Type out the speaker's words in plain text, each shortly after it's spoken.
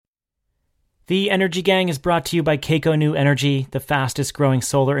The Energy Gang is brought to you by Keiko New Energy, the fastest growing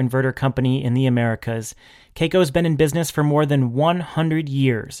solar inverter company in the Americas. Keiko's been in business for more than 100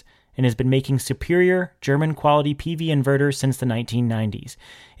 years and has been making superior German-quality PV inverters since the 1990s.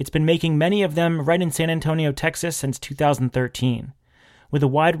 It's been making many of them right in San Antonio, Texas since 2013. With a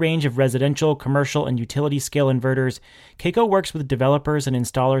wide range of residential, commercial, and utility-scale inverters, Keiko works with developers and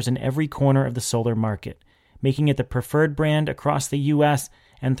installers in every corner of the solar market, making it the preferred brand across the U.S.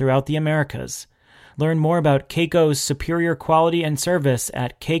 and throughout the Americas. Learn more about Keiko's superior quality and service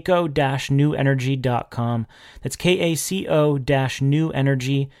at keiko-newenergy.com. That's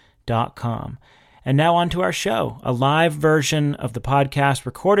KACO-newenergy.com. And now on to our show, a live version of the podcast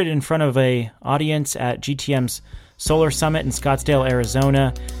recorded in front of an audience at GTM's Solar Summit in Scottsdale,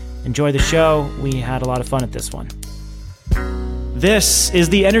 Arizona. Enjoy the show. We had a lot of fun at this one. This is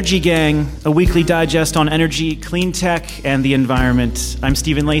the Energy Gang, a weekly digest on energy, clean tech, and the environment. I'm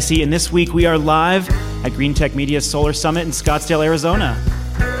Stephen Lacey, and this week we are live at Green Tech Media's Solar Summit in Scottsdale, Arizona.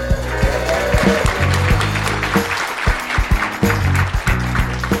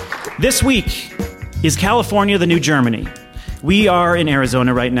 This week, is California the new Germany? We are in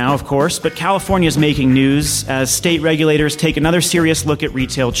Arizona right now, of course, but California is making news as state regulators take another serious look at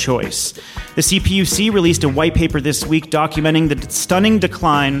retail choice. The CPUC released a white paper this week documenting the stunning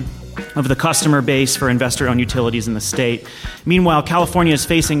decline of the customer base for investor-owned utilities in the state. Meanwhile, California is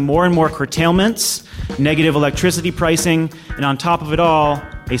facing more and more curtailments, negative electricity pricing, and on top of it all,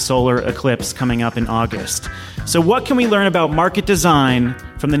 a solar eclipse coming up in August. So what can we learn about market design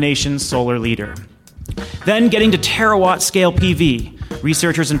from the nation's solar leader? Then getting to terawatt-scale PV.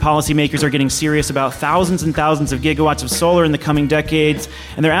 Researchers and policymakers are getting serious about thousands and thousands of gigawatts of solar in the coming decades,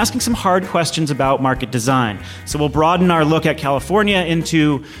 and they're asking some hard questions about market design. So we'll broaden our look at California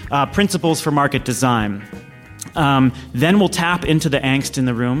into principles for market design. Then we'll tap into the angst in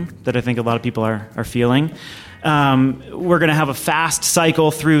the room that I think a lot of people are feeling. We're going to have a fast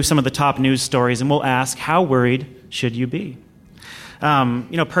cycle through some of the top news stories, and we'll ask, how worried should you be?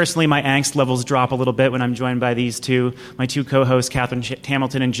 Personally, my angst levels drop a little bit when I'm joined by my two co-hosts, Catherine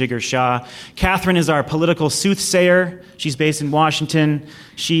Hamilton and Jigar Shah. Catherine is our political soothsayer. She's based in Washington.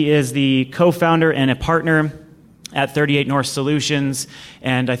 She is the co-founder and a partner at 38 North Solutions,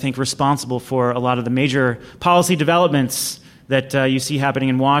 and I think responsible for a lot of the major policy developments that you see happening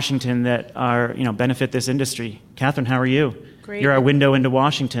in Washington that are, benefit this industry. Catherine, how are you? Great. You're our window into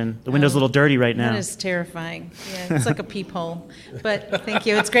Washington. The window's a little dirty right now. That is terrifying. Yeah, it's like a peephole. But thank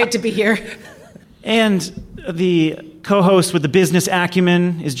you. It's great to be here. And the co-host with the business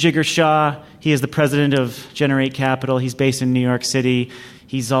acumen is Jigar Shah. He is the president of Generate Capital. He's based in New York City.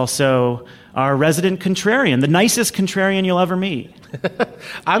 He's also our resident contrarian, the nicest contrarian you'll ever meet.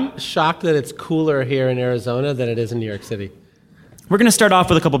 I'm shocked that it's cooler here in Arizona than it is in New York City. We're going to start off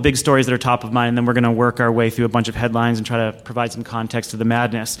with a couple big stories that are top of mind, and then we're going to work our way through a bunch of headlines and try to provide some context to the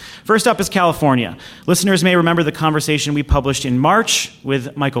madness. First up is California. Listeners may remember the conversation we published in March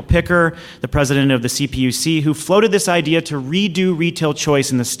with Michael Picker, the president of the CPUC, who floated this idea to redo retail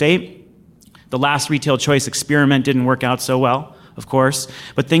choice in the state. The last retail choice experiment didn't work out so well, of course,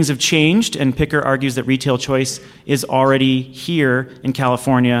 but things have changed, and Picker argues that retail choice is already here in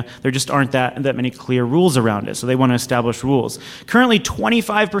California. There just aren't that many clear rules around it, so they want to establish rules. Currently,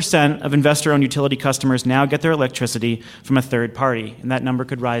 25% of investor-owned utility customers now get their electricity from a third party, and that number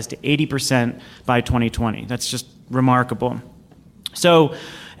could rise to 80% by 2020. That's just remarkable. So,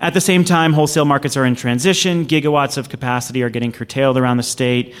 at the same time, wholesale markets are in transition. Gigawatts of capacity are getting curtailed around the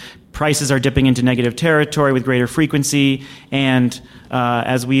state. Prices are dipping into negative territory with greater frequency. And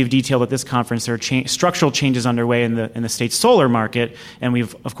as we've detailed at this conference, there are structural changes underway in the state's solar market. And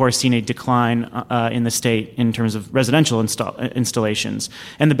we've, of course, seen a decline in the state in terms of residential installations.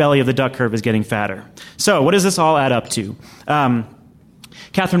 And the belly of the duck curve is getting fatter. So what does this all add up to?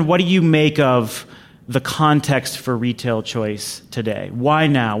 Catherine, what do you make of the context for retail choice today? Why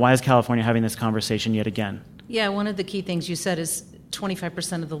now? Why is California having this conversation yet again? Yeah, one of the key things you said is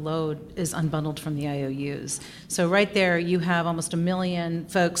 25% of the load is unbundled from the IOUs. So right there, you have almost 1 million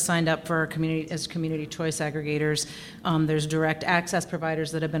folks signed up for community choice aggregators. There's direct access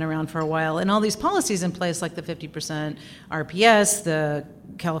providers that have been around for a while, and all these policies in place like the 50% RPS, the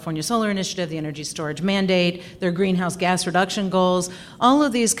California Solar Initiative, the energy storage mandate, their greenhouse gas reduction goals. All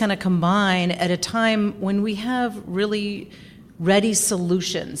of these kind of combine at a time when we have really ready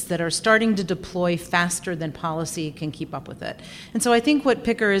solutions that are starting to deploy faster than policy can keep up with it. And so I think what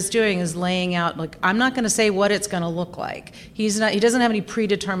Picker is doing is laying out, like, I'm not going to say what it's going to look like. He doesn't have any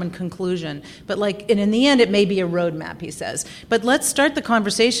predetermined conclusion, but and in the end, it may be a roadmap, he says. But let's start the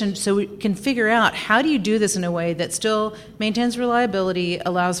conversation so we can figure out, how do you do this in a way that still maintains reliability,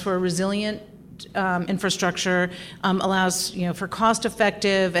 allows for a resilient infrastructure, allows for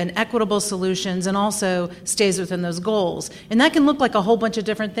cost-effective and equitable solutions, and also stays within those goals. And that can look like a whole bunch of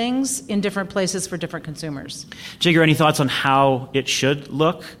different things in different places for different consumers. Jigger, any thoughts on how it should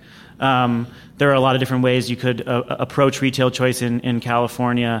look? There are a lot of different ways you could approach retail choice in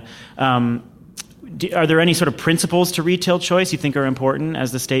California. Are there any sort of principles to retail choice you think are important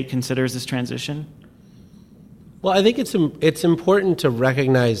as the state considers this transition? Well, I think it's important to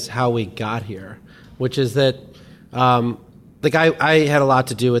recognize how we got here, which is that I had a lot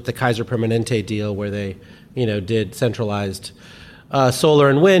to do with the Kaiser Permanente deal, where they did centralized solar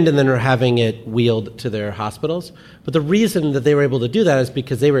and wind, and then are having it wheeled to their hospitals. But the reason that they were able to do that is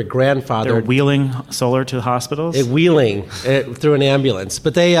because they were grandfathered. They're wheeling solar to hospitals? Wheeling it through an ambulance.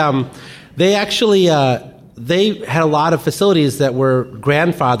 But they actually they had a lot of facilities that were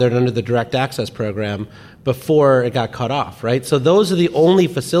grandfathered under the Direct Access program before it got cut off, right? So those are the only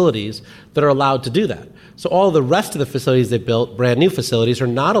facilities that are allowed to do that. So all the rest of the facilities they built, brand new facilities, are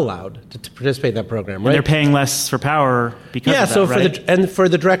not allowed to participate in that program, right? And they're paying less for power because of that, so right? for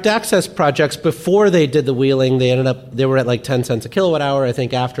the direct access projects, before they did the wheeling, they were at like 10 cents a kilowatt hour. I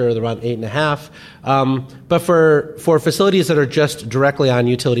think after they're around 8.5. But for facilities that are just directly on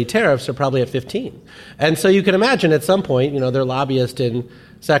utility tariffs, they're probably at 15. And so you can imagine at some point, their lobbyist in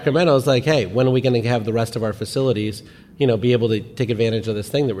Sacramento is like, hey, when are we going to have the rest of our facilities be able to take advantage of this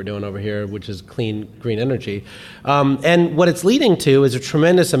thing that we're doing over here, which is clean, green energy. And what it's leading to is a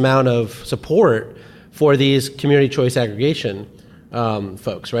tremendous amount of support for these community choice aggregation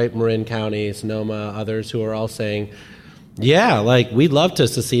folks, right? Marin County, Sonoma, others who are all saying, yeah, we'd love to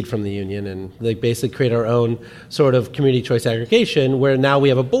secede from the union and basically create our own sort of community choice aggregation, where now we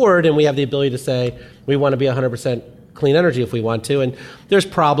have a board and we have the ability to say we want to be 100% clean energy if we want to. And there's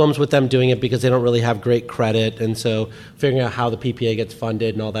problems with them doing it because they don't really have great credit. And so figuring out how the PPA gets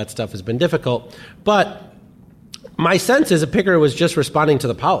funded and all that stuff has been difficult. But my sense is that Picker was just responding to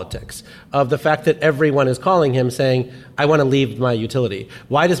the politics of the fact that everyone is calling him saying, I want to leave my utility.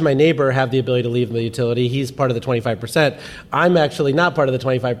 Why does my neighbor have the ability to leave the utility? He's part of the 25%. I'm actually not part of the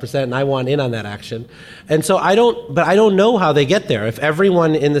 25%, and I want in on that action. And so I don't know how they get there. If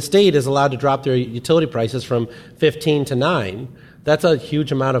everyone in the state is allowed to drop their utility prices from 15 to 9, that's a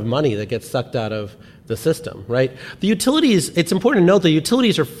huge amount of money that gets sucked out of the system, right? The utilities, it's important to note the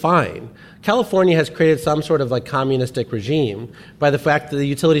utilities are fine. California has created some sort of communistic regime by the fact that the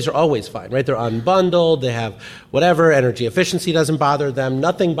utilities are always fine, right? They're unbundled, they have whatever, energy efficiency doesn't bother them,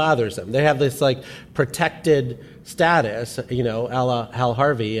 nothing bothers them. They have this protected status, a la Hal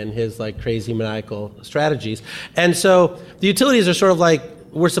Harvey and his crazy maniacal strategies. And so the utilities are sort of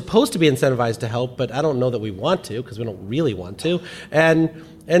we're supposed to be incentivized to help, but I don't know that we want to because we don't really want to.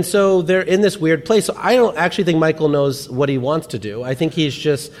 And so they're in this weird place. So I don't actually think Michael knows what he wants to do. I think he's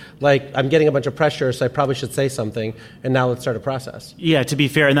just I'm getting a bunch of pressure, so I probably should say something, and now let's start a process. Yeah, to be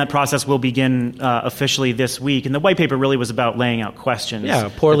fair, and that process will begin officially this week. And the white paper really was about laying out questions. Yeah,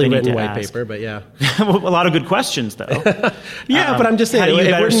 poorly written white paper, but yeah. A lot of good questions, though. Yeah, but I'm just saying, how do you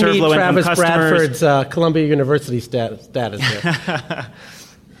better serve low-income Travis customers? Bradford's Columbia University status here.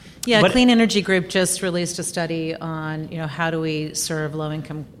 Yeah, Clean Energy Group just released a study on, how do we serve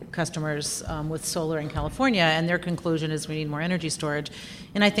low-income customers with solar in California, and their conclusion is we need more energy storage.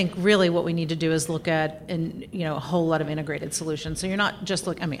 And I think really what we need to do is look at a whole lot of integrated solutions. So you're not just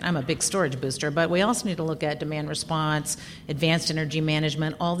I'm a big storage booster, but we also need to look at demand response, advanced energy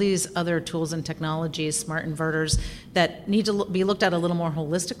management, all these other tools and technologies, smart inverters that need to be looked at a little more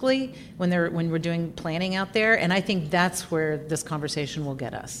holistically when we're doing planning out there. And I think that's where this conversation will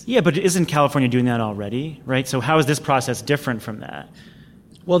get us. Yeah, but isn't California doing that already, right? So how is this process different from that?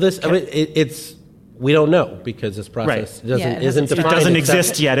 Well, it's we don't know because this process isn't defined. It doesn't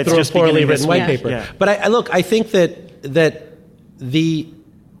exist yet. It's just a poorly written white paper. Yeah. But I think that the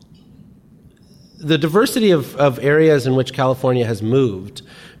diversity of areas in which California has moved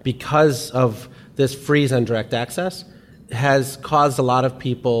because of this freeze on direct access has caused a lot of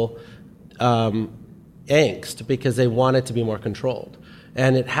people angst because they want it to be more controlled.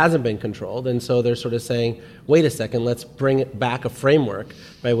 And it hasn't been controlled, and so they're sort of saying, wait a second, let's bring it back a framework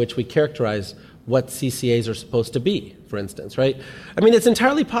by which we characterize what CCAs are supposed to be, for instance, right? I mean, it's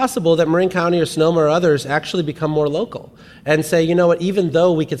entirely possible that Marin County or Sonoma or others actually become more local and say, you know what, even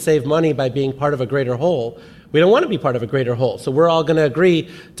though we could save money by being part of a greater whole, we don't want to be part of a greater whole. So we're all going to agree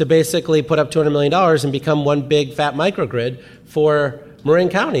to basically put up $200 million and become one big fat microgrid for Marin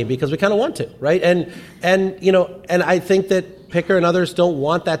County because we kind of want to, right? And I think that Picker and others don't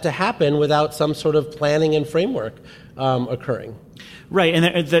want that to happen without some sort of planning and framework occurring. Right,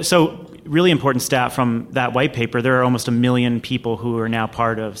 and so really important stat from that white paper. There are almost 1 million people who are now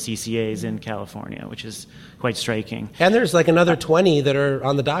part of CCAs in California, which is quite striking. And there's like another 20 that are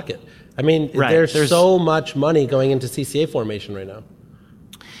on the docket. I mean, Right. there's so much money going into CCA formation right now.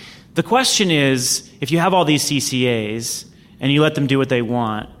 The question is, if you have all these CCAs and you let them do what they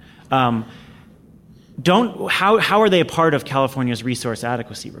want, how are they a part of California's resource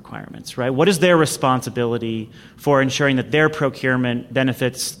adequacy requirements, right? What is their responsibility for ensuring that their procurement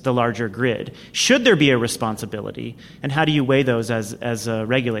benefits the larger grid? Should there be a responsibility, and how do you weigh those as a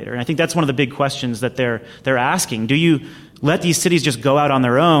regulator? And I think that's one of the big questions that they're asking. Do you let these cities just go out on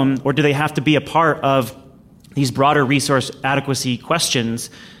their own, or do they have to be a part of these broader resource adequacy questions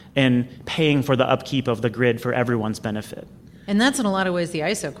and paying for the upkeep of the grid for everyone's benefit? And that's in a lot of ways the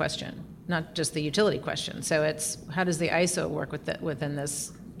ISO question, not just the utility question. So it's how does the ISO work within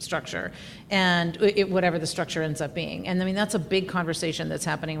this structure, and whatever the structure ends up being. And I mean, that's a big conversation that's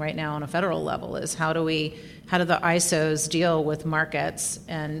happening right now on a federal level, is how do the ISOs deal with markets?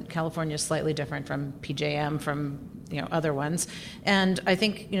 And California is slightly different from PJM, from other ones. And I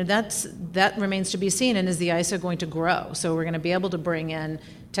think that remains to be seen. And is the ISO going to grow? So we're going to be able to bring in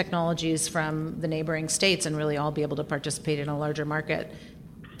technologies from the neighboring states and really all be able to participate in a larger market.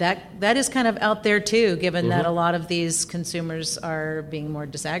 That is kind of out there too, given that a lot of these consumers are being more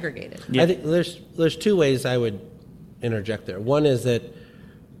disaggregated. Yeah. I think there's two ways I would interject there. One is that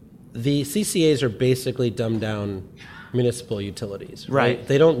the CCAs are basically dumbed down municipal utilities, right?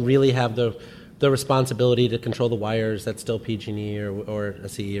 They don't really have the responsibility to control the wires. That's still PG&E or a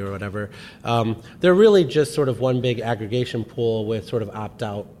CE or whatever. They're really just sort of one big aggregation pool with sort of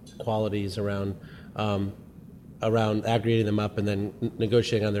opt-out qualities around aggregating them up and then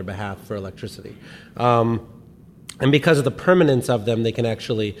negotiating on their behalf for electricity. And because of the permanence of them, they can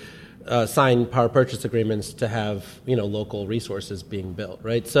actually sign power purchase agreements to have local resources being built,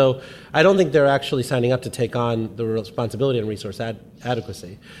 right? So I don't think they're actually signing up to take on the responsibility on resource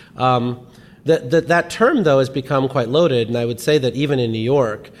adequacy. That term, though, has become quite loaded, and I would say that even in New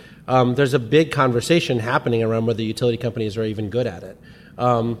York, there's a big conversation happening around whether utility companies are even good at it.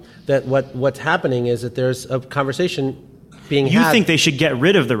 That what's happening is that there's a conversation being had. You think they should get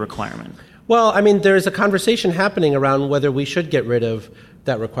rid of the requirement? Well, I mean, there's a conversation happening around whether we should get rid of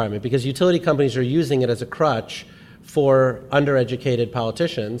that requirement, because utility companies are using it as a crutch for undereducated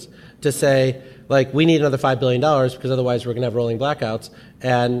politicians to say, like, we need another $5 billion because otherwise we're going to have rolling blackouts.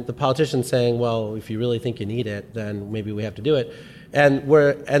 And the politicians saying, well, if you really think you need it, then maybe we have to do it.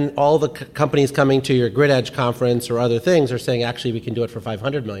 And all the companies coming to your Grid Edge conference or other things are saying, actually, we can do it for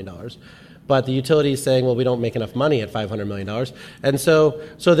 $500 million. But the utility is saying, well, we don't make enough money at $500 million. And so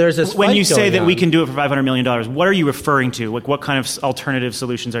there's this When you say that on. we can do it for $500 million, what are you referring to? Like, what kind of alternative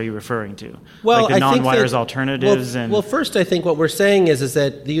solutions are you referring to? Well, like the non-wires alternatives? Well, first, I think what we're saying is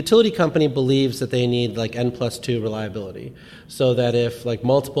that the utility company believes that they need like N+2 reliability, so that if like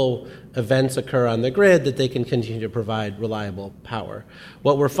multiple events occur on the grid, that they can continue to provide reliable power.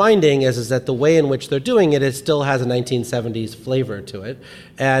 What we're finding is that the way in which they're doing it still has a 1970s flavor to it,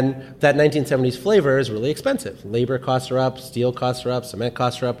 and that 1970s flavor is really expensive. Labor costs are up, steel costs are up, cement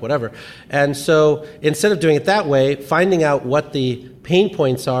costs are up, whatever. And so instead of doing it that way, finding out what the pain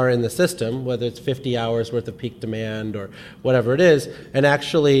points are in the system, whether it's 50 hours worth of peak demand or whatever it is, and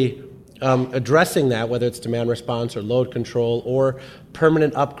actually addressing that, whether it's demand response or load control or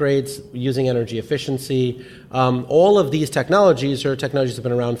permanent upgrades using energy efficiency. All of these technologies that have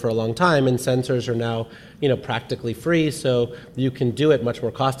been around for a long time, and sensors are now practically free, so you can do it much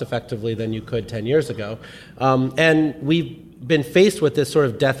more cost effectively than you could 10 years ago. And we've been faced with this sort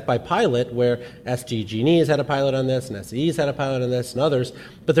of death by pilot, where SDG&E has had a pilot on this, and SCE's had a pilot on this, and others,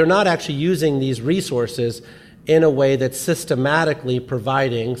 but they're not actually using these resources in a way that's systematically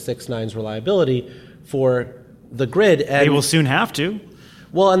providing 6 nines reliability for the grid. And they will soon have to.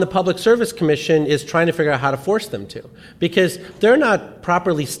 Well, and the Public Service Commission is trying to figure out how to force them to, because they're not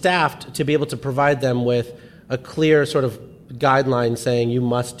properly staffed to be able to provide them with a clear sort of guideline saying you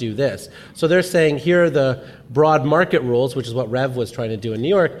must do this. So they're saying here are the broad market rules, which is what REV was trying to do in New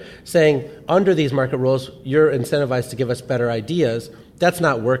York, saying under these market rules, you're incentivized to give us better ideas. That's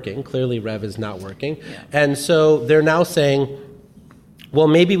not working. Clearly, REV is not working. Yeah. And so they're now saying, well,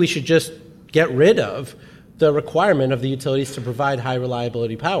 maybe we should just get rid of the requirement of the utilities to provide high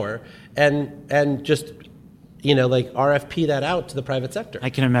reliability power and just, like RFP that out to the private sector. I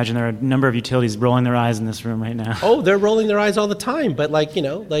can imagine there are a number of utilities rolling their eyes in this room right now. Oh, they're rolling their eyes all the time. But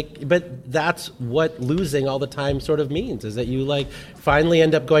but that's what losing all the time sort of means, is that you finally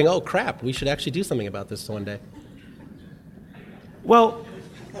end up going, oh crap, we should actually do something about this one day. Well,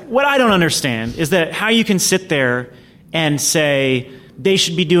 what I don't understand is that how you can sit there and say they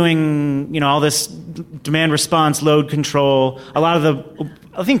should be doing, all this demand response, load control, a lot of the,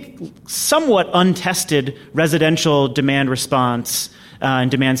 I think, somewhat untested residential demand response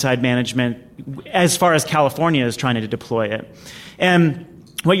and demand-side management as far as California is trying to deploy it. And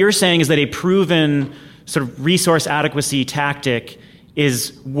what you're saying is that a proven sort of resource adequacy tactic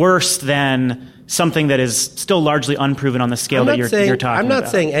is worse than something that is still largely unproven on the scale that you're talking about. I'm not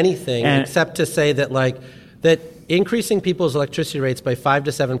saying anything except to say that that increasing people's electricity rates by 5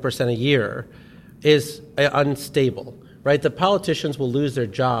 to 7% a year is unstable. Right, the politicians will lose their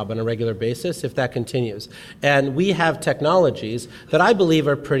job on a regular basis if that continues. And we have technologies that I believe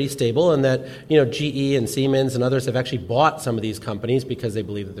are pretty stable, and that GE and Siemens and others have actually bought some of these companies because they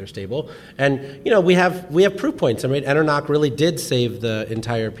believe that they're stable. And we have proof points. I mean, Enernoc really did save the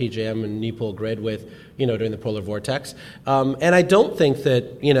entire PJM and NEPOL grid with during the polar vortex. And I don't think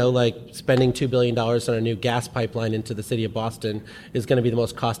that spending $2 billion on a new gas pipeline into the city of Boston is going to be the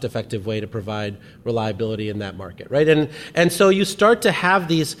most cost-effective way to provide reliability in that market, right? And so you start to have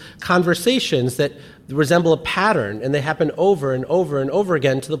these conversations that resemble a pattern, and they happen over and over and over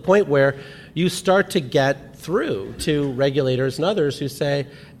again to the point where you start to get through to regulators and others who say,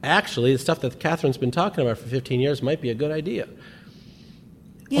 actually, the stuff that Catherine's been talking about for 15 years might be a good idea.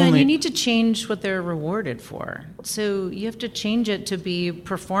 Yeah, and you need to change what they're rewarded for. So you have to change it to be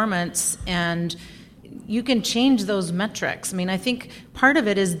performance, and you can change those metrics. I mean, I think part of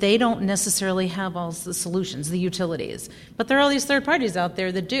it is they don't necessarily have all the solutions, the utilities, but there are all these third parties out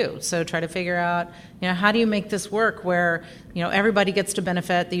there that do. So try to figure out, how do you make this work where, everybody gets to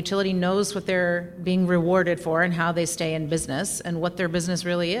benefit, the utility knows what they're being rewarded for and how they stay in business and what their business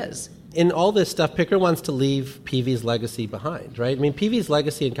really is. In all this stuff, Picker wants to leave PV's legacy behind, right? I mean, PV's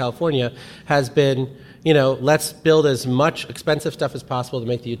legacy in California has been, let's build as much expensive stuff as possible to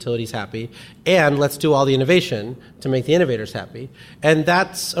make the utilities happy, and let's do all the innovation to make the innovators happy. And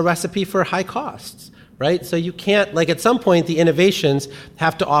that's a recipe for high costs, right? So you can't, at some point, the innovations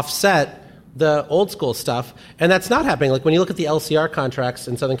have to offset the old school stuff, and that's not happening. Like when you look at the LCR contracts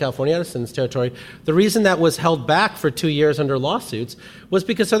in Southern California Edison's territory, the reason that was held back for 2 years under lawsuits was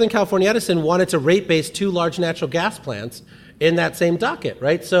because Southern California Edison wanted to rate base 2 large natural gas plants in that same docket,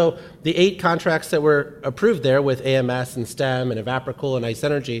 right? So the 8 contracts that were approved there with AMS and STEM and Evaporacool and Ice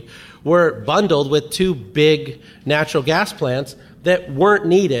Energy were bundled with 2 big natural gas plants that weren't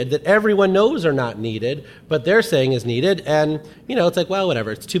needed, that everyone knows are not needed, but they're saying is needed. And, it's like, well,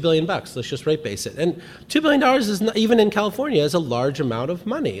 whatever, it's $2 billion. Let's just rate base it. And $2 billion is not, even in California, is a large amount of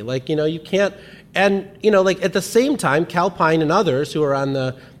money. You can't, and, at the same time, Calpine and others who are on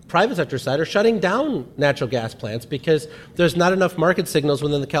the private sector side are shutting down natural gas plants because there's not enough market signals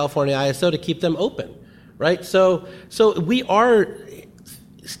within the California ISO to keep them open, right? So we are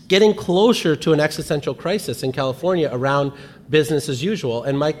getting closer to an existential crisis in California around business as usual.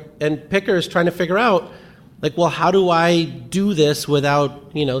 And Picker is trying to figure out, well, how do I do this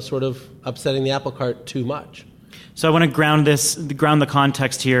without, sort of upsetting the apple cart too much? So I want to ground the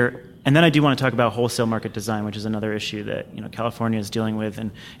context here. And then I do want to talk about wholesale market design, which is another issue that California is dealing with,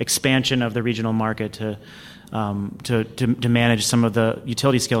 and expansion of the regional market to manage some of the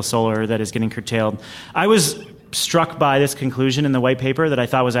utility scale solar that is getting curtailed. I was struck by this conclusion in the white paper that I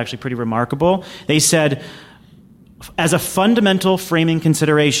thought was actually pretty remarkable. They said, as a fundamental framing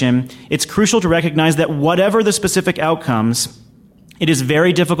consideration, it's crucial to recognize that whatever the specific outcomes, it is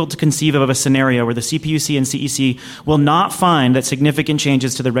very difficult to conceive of a scenario where the CPUC and CEC will not find that significant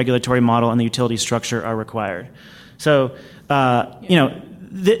changes to the regulatory model and the utility structure are required. So,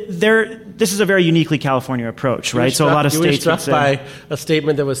 this is a very uniquely California approach, right? So a lot of states were struck by a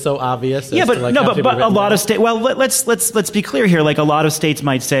statement that was so obvious. Yeah, but a lot of states. Well, let's be clear here. A lot of states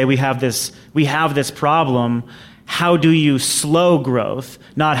might say we have this problem. How do you slow growth,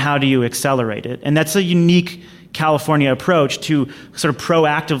 not how do you accelerate it? And that's a unique California approach to sort of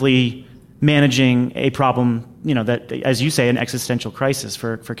proactively managing a problem, that, as you say, an existential crisis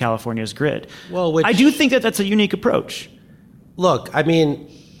for California's grid. Well, I do think that that's a unique approach. Look, I mean,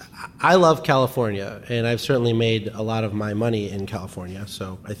 I love California, and I've certainly made a lot of my money in California,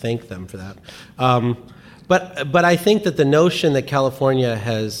 so I thank them for that. But I think that the notion that California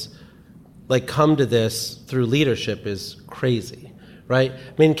has come to this through leadership is crazy, right?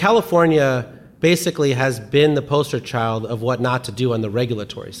 I mean, California basically has been the poster child of what not to do on the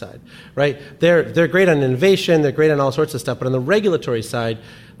regulatory side, right? They're great on innovation, they're great on all sorts of stuff, but on the regulatory side,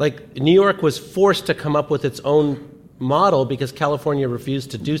 New York was forced to come up with its own model because California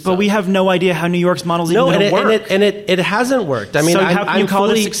refused to do so. But we have no idea how New York's model is even going to work. And it hasn't worked. I mean, so how can you call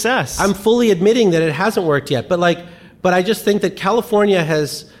it a success? I'm fully admitting that it hasn't worked yet, but I just think that California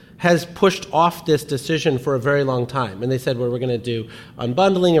has has pushed off this decision for a very long time. And they said, well, we're going to do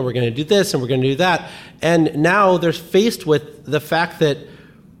unbundling, and we're going to do this, and we're going to do that. And now they're faced with the fact that,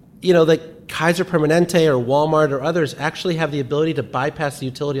 like Kaiser Permanente or Walmart or others actually have the ability to bypass the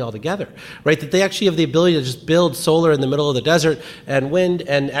utility altogether, right? That they actually have the ability to just build solar in the middle of the desert and wind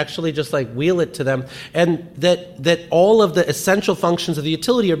and actually just like wheel it to them. And that all of the essential functions of the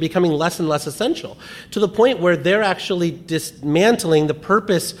utility are becoming less and less essential to the point where they're actually dismantling the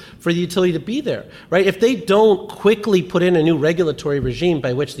purpose for the utility to be there, right? If they don't quickly put in a new regulatory regime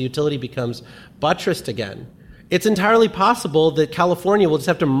by which the utility becomes buttressed again, it's entirely possible that California will just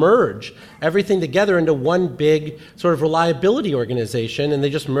have to merge everything together into one big sort of reliability organization, and they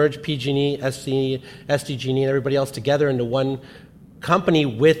just merge PG&E, SDG&E, and everybody else together into one company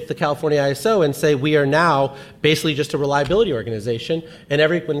with the California ISO and say, we are now basically just a reliability organization, and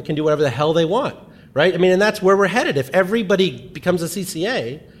everyone can do whatever the hell they want, right? I mean, and that's where we're headed. If everybody becomes a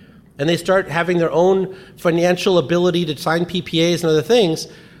CCA and they start having their own financial ability to sign PPAs and other things,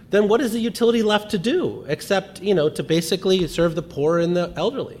 then what is the utility left to do except, to basically serve the poor and the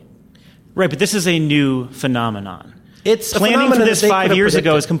elderly? Right, but this is a new phenomenon. It's planning for this 5 years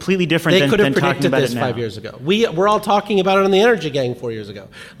ago is completely different than talking about it now. They could have predicted this 5 years ago. We're all talking about it on the Energy Gang 4 years ago.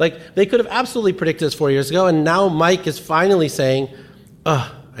 Like, they could have absolutely predicted this 4 years ago, and now Mike is finally saying,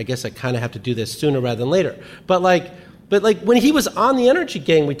 I guess I kind of have to do this sooner rather than later. But when he was on the Energy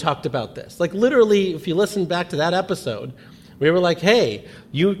Gang, we talked about this. Like, literally, if you listen back to that episode, we were like, hey,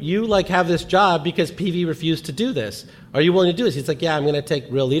 you have this job because PV refused to do this. Are you willing to do this? He's like, yeah, I'm going to take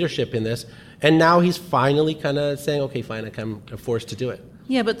real leadership in this. And now he's finally kind of saying, okay, fine, I'm forced to do it.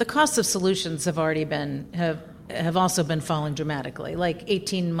 Yeah, but the cost of solutions have already have also been falling dramatically. Like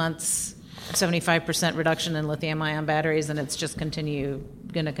 18 months, 75% reduction in lithium-ion batteries, and it's just going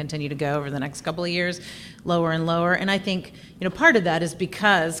to continue to go over the next couple of years, lower and lower. And I think part of that is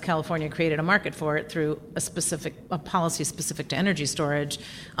because California created a market for it through a policy specific to energy storage,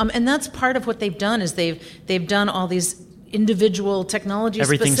 and that's part of what they've done is they've done all these individual technology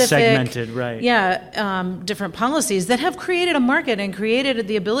everything specific, segmented, right? Yeah, different policies that have created a market and created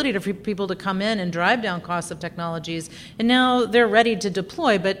the ability for people to come in and drive down costs of technologies. And now they're ready to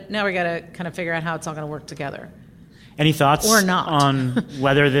deploy, but now we got to kind of figure out how it's all going to work together. Any thoughts or not on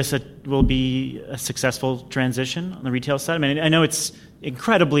whether this will be a successful transition on the retail side? I mean, I know it's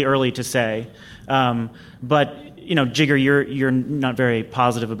incredibly early to say, but Jigger, you're not very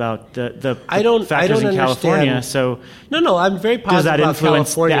positive about the factors in California. So no, I'm very positive. Does that about influence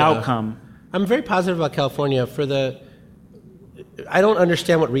California. the outcome? I'm very positive about California I don't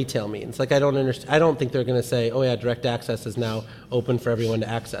understand what retail means. Like, I don't think they're going to say, oh yeah, direct access is now open for everyone to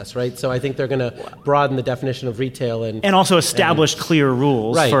access, right? So I think they're going to broaden the definition of retail and also establish clear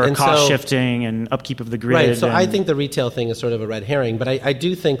rules for and cost shifting and upkeep of the grid. Right. So I think the retail thing is sort of a red herring, but I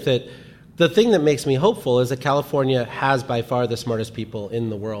do think that the thing that makes me hopeful is that California has by far the smartest people in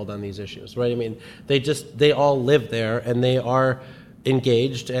the world on these issues, right? I mean, they all live there and they are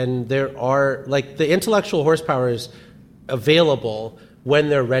engaged, and there are the intellectual horsepower is available when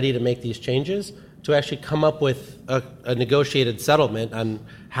they're ready to make these changes to actually come up with a negotiated settlement on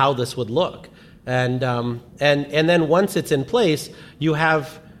how this would look. And then once it's in place, you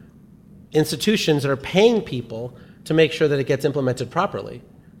have institutions that are paying people to make sure that it gets implemented properly,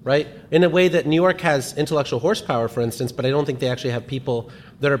 right? In a way that New York has intellectual horsepower, for instance, but I don't think they actually have people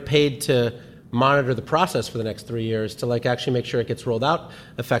that are paid to monitor the process for the next 3 years to actually make sure it gets rolled out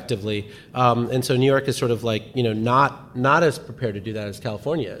effectively. And so New York is sort of not as prepared to do that as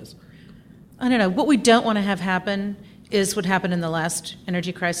California is. I don't know. What we don't want to have happen is what happened in the last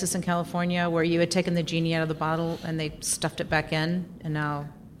energy crisis in California, where you had taken the genie out of the bottle and they stuffed it back in, and now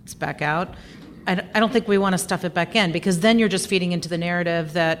it's back out. I don't think we want to stuff it back in, because then you're just feeding into the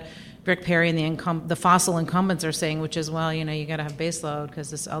narrative that Rick Perry and the fossil incumbents are saying, which is, well, you got to have base load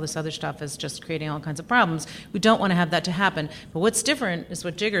because all this other stuff is just creating all kinds of problems. We don't want to have that to happen. But what's different is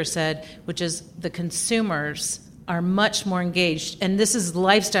what Jigger said, which is the consumers are much more engaged. And this is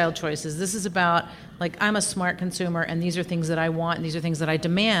lifestyle choices. This is about, I'm a smart consumer, and these are things that I want, and these are things that I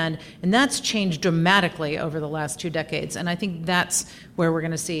demand. And that's changed dramatically over the last 2 decades. And I think that's where we're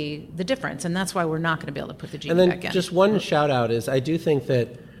going to see the difference. And that's why we're not going to be able to put the genie back in. And then just one shout out is I do think that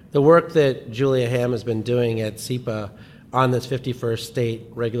the work that Julia Hamm has been doing at SEPA on this 51st state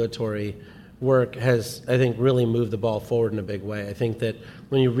regulatory work has, I think, really moved the ball forward in a big way. I think that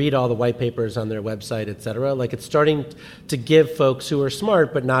when you read all the white papers on their website, et cetera, it's starting to give folks who are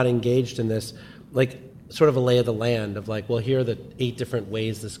smart but not engaged in this, sort of a lay of the land of well, here are the 8 different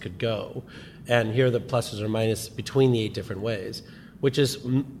ways this could go, and here are the pluses or minuses between the 8 different ways, which is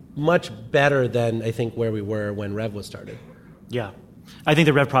much better than, I think, where we were when REV was started. Yeah. I think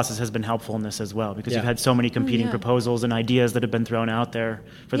the REV process has been helpful in this as well, because you've had so many competing proposals and ideas that have been thrown out there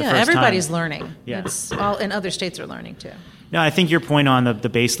for the first time. Yeah, everybody's learning. Yeah. And other states are learning too. No, I think your point on the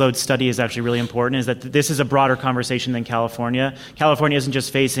baseload study is actually really important, is that this is a broader conversation than California. California isn't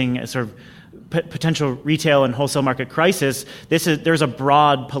just facing a sort of potential retail and wholesale market crisis. There's a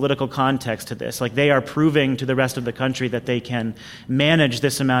broad political context to this. Like, they are proving to the rest of the country that they can manage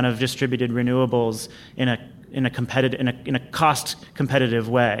this amount of distributed renewables in a cost competitive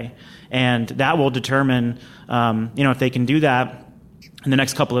way, and that will determine, if they can do that in the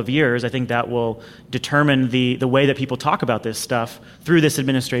next couple of years. I think that will determine the way that people talk about this stuff through this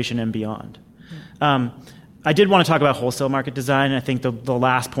administration and beyond. I did want to talk about wholesale market design. I think the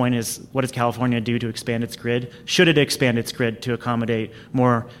last point is, what does California do to expand its grid? Should it expand its grid to accommodate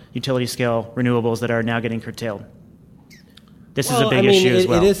more utility scale renewables that are now getting curtailed? This is a big issue as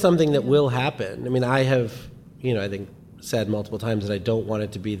well. It is something that will happen. I mean, I have, I think said multiple times that I don't want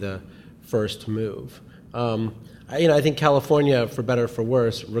it to be the first move. I think California, for better or for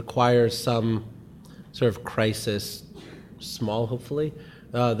worse, requires some sort of crisis, small hopefully,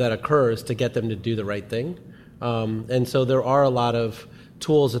 that occurs to get them to do the right thing. And so there are a lot of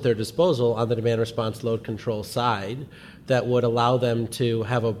tools at their disposal on the demand response load control side that would allow them to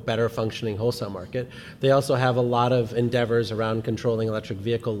have a better functioning wholesale market. They also have a lot of endeavors around controlling electric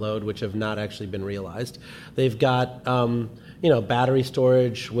vehicle load, which have not actually been realized. They've got battery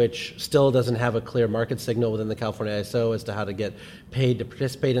storage, which still doesn't have a clear market signal within the California ISO as to how to get paid to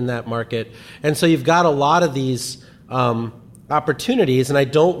participate in that market. And so you've got a lot of these opportunities, and I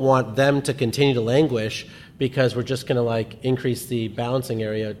don't want them to continue to languish because we're just going to increase the balancing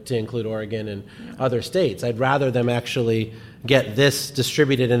area to include Oregon and other states. I'd rather them actually get this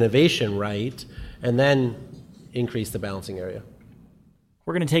distributed innovation right and then increase the balancing area.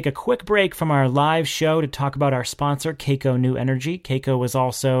 We're going to take a quick break from our live show to talk about our sponsor, Keiko New Energy. Keiko was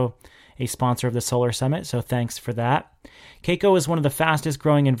also a sponsor of the Solar Summit, so thanks for that. Keiko is one of the fastest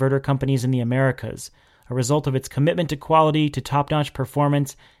growing inverter companies in the Americas, a result of its commitment to quality, to top-notch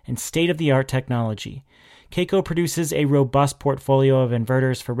performance, and state-of-the-art technology. Keiko produces a robust portfolio of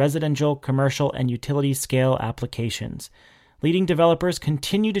inverters for residential, commercial, and utility-scale applications. Leading developers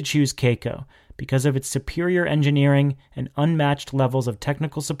continue to choose Keiko because of its superior engineering and unmatched levels of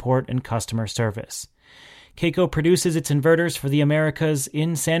technical support and customer service. Keiko produces its inverters for the Americas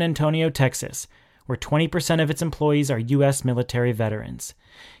in San Antonio, Texas, where 20% of its employees are U.S. military veterans.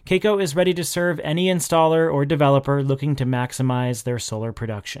 Keiko is ready to serve any installer or developer looking to maximize their solar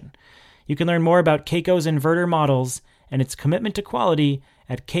production. You can learn more about Keiko's inverter models and its commitment to quality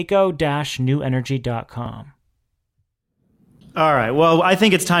at keiko-newenergy.com. All right, well, I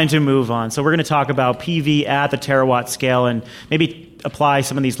think it's time to move on. So we're going to talk about PV at the terawatt scale and maybe apply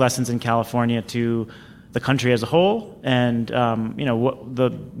some of these lessons in California to the country as a whole, and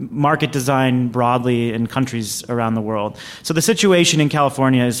the market design broadly in countries around the world. So the situation in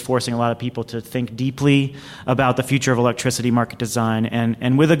California is forcing a lot of people to think deeply about the future of electricity market design,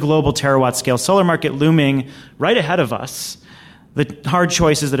 and with a global terawatt scale solar market looming right ahead of us, the hard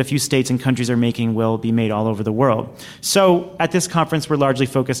choices that a few states and countries are making will be made all over the world. So at this conference, we're largely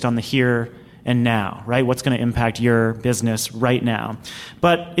focused on the here and now, right? What's going to impact your business right now?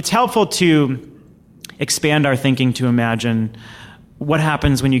 But it's helpful to expand our thinking to imagine what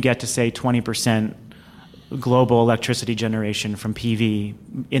happens when you get to, say, 20% global electricity generation from PV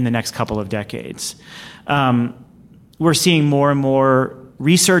in the next couple of decades. We're seeing more and more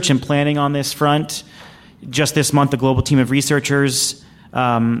research and planning on this front. Just this month, a global team of researchers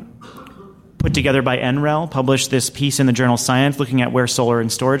put together by NREL published this piece in the journal Science looking at where solar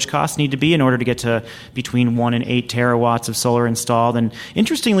and storage costs need to be in order to get to between 1 and 8 terawatts of solar installed. And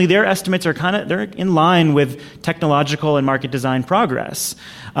interestingly, their estimates are they're in line with technological and market design progress.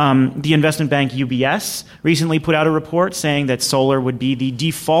 The investment bank UBS recently put out a report saying that solar would be the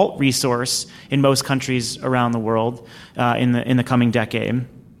default resource in most countries around the world in the coming decade.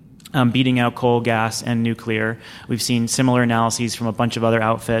 Beating out coal, gas, and nuclear. We've seen similar analyses from a bunch of other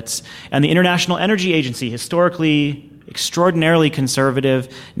outfits. And the International Energy Agency, historically extraordinarily conservative,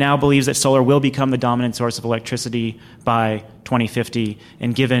 now believes that solar will become the dominant source of electricity by 2050.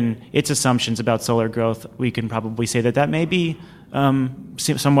 And given its assumptions about solar growth, we can probably say that may be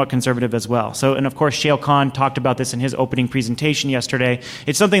somewhat conservative as well. So, and of course, Shail Khan talked about this in his opening presentation yesterday.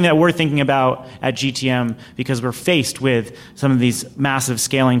 It's something that we're thinking about at GTM because we're faced with some of these massive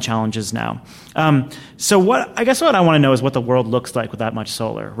scaling challenges now. So I guess what I want to know is what the world looks like with that much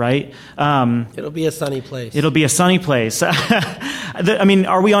solar, right? It'll be a sunny place. It'll be a sunny place. I mean,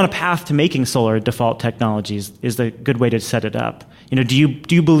 are we on a path to making solar default technologies? Is the good way to set it up? Do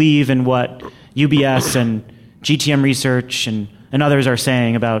you believe in what UBS and GTM research and and others are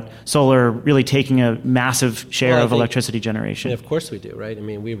saying about solar really taking a massive share of electricity generation. Of course we do, right? I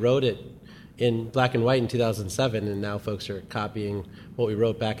mean, we wrote it in black and white in 2007, and now folks are copying what we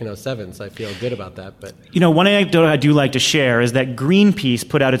wrote back in 2007, so I feel good about that. But one anecdote I do like to share is that Greenpeace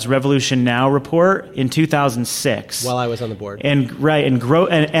put out its Revolution Now report in 2006. While I was on the board. And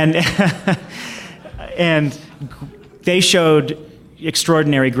they showed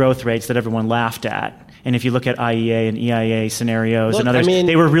extraordinary growth rates that everyone laughed at. And if you look at IEA and EIA scenarios and others,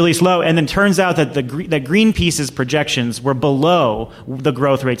 they were really slow. And then turns out that that Greenpeace's projections were below the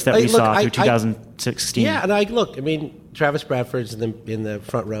growth rates that we saw through 2016. Yeah, and Travis Bradford's in the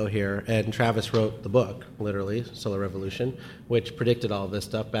front row here, and Travis wrote the book, literally, Solar Revolution, which predicted all of this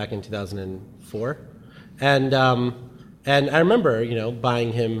stuff back in 2004. And I remember,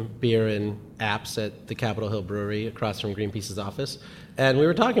 buying him beer and apps at the Capitol Hill Brewery across from Greenpeace's office. And we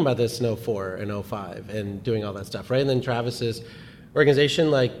were talking about this in 2004 and 2005 and doing all that stuff, right? And then Travis's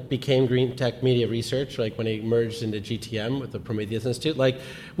organization became Green Tech Media Research, when he merged into GTM with the Prometheus Institute.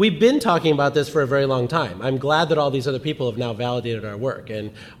 We've been talking about this for a very long time. I'm glad that all these other people have now validated our work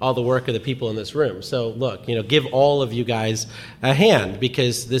and all the work of the people in this room. So look, give all of you guys a hand,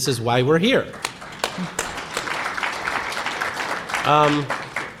 because this is why we're here.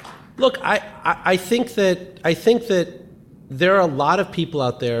 Look, I think that there are a lot of people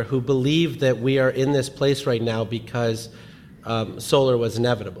out there who believe that we are in this place right now because solar was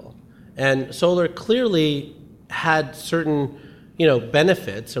inevitable. And solar clearly had certain,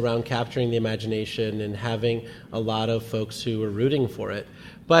 benefits around capturing the imagination and having a lot of folks who were rooting for it.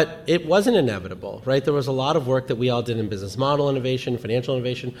 But it wasn't inevitable, right? There was a lot of work that we all did in business model innovation, financial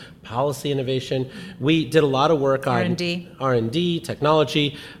innovation, policy innovation. We did a lot of work on R&D,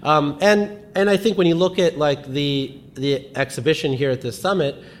 technology. And I think when you look at the exhibition here at this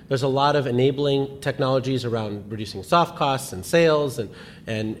summit, there's a lot of enabling technologies around reducing soft costs and sales and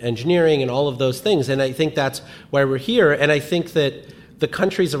engineering and all of those things. And I think that's why we're here. And I think that the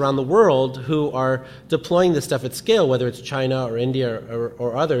countries around the world who are deploying this stuff at scale, whether it's China or India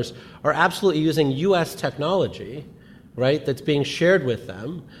or others, are absolutely using U.S. technology, right, that's being shared with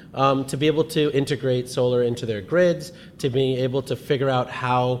them to be able to integrate solar into their grids, to be able to figure out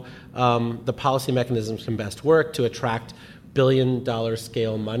how the policy mechanisms can best work to attract billion-dollar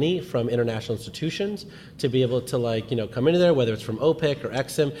scale money from international institutions, to be able to come into there, whether it's from OPIC or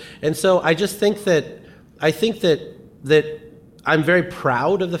EXIM. And so I just think that I'm very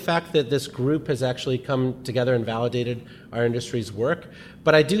proud of the fact that this group has actually come together and validated our industry's work.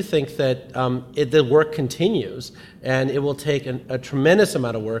 But I do think that the work continues, and it will take a tremendous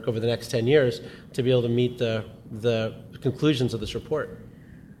amount of work over the next 10 years to be able to meet the conclusions of this report.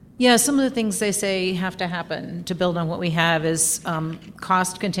 Yeah, some of the things they say have to happen to build on what we have is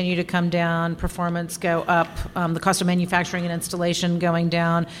cost continue to come down, performance go up, the cost of manufacturing and installation going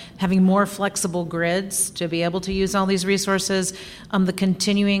down, having more flexible grids to be able to use all these resources, the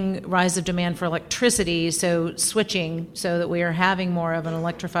continuing rise of demand for electricity, so switching so that we are having more of an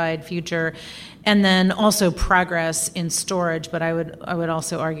electrified future, and then also progress in storage, but I would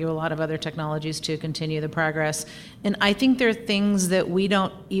also argue a lot of other technologies to continue the progress. And I think there are things that we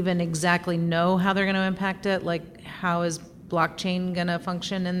don't even exactly know how they're going to impact it, like how is blockchain going to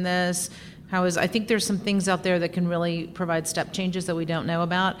function in this? I think there's some things out there that can really provide step changes that we don't know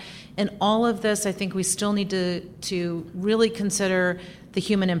about. And all of this, I think we still need to really consider the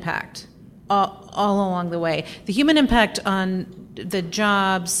human impact all along the way. The human impact on the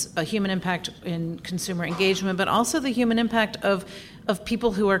jobs, a human impact in consumer engagement, but also the human impact of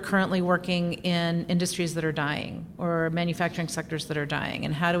people who are currently working in industries that are dying or manufacturing sectors that are dying.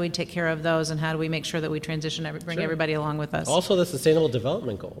 And how do we take care of those, and how do we make sure that we transition, bring everybody along with us? Also the Sustainable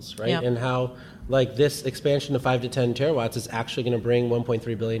Development Goals, right? Yep. And how this expansion to 5 to 10 terawatts is actually going to bring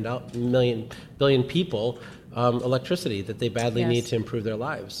 1.3 billion people electricity that they badly need to improve their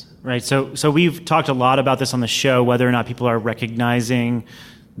lives. Right. So we've talked a lot about this on the show, whether or not people are recognizing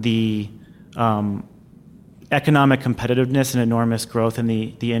the economic competitiveness and enormous growth in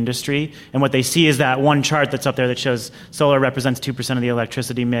the industry. And what they see is that one chart that's up there that shows solar represents 2% of the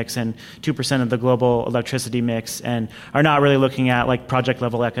electricity mix and 2% of the global electricity mix, and are not really looking at project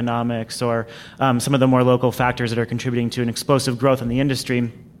level economics or some of the more local factors that are contributing to an explosive growth in the industry.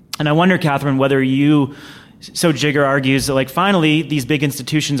 And I wonder, Catherine, whether so Jigger argues that finally these big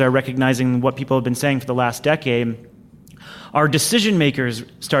institutions are recognizing what people have been saying for the last decade. Are decision makers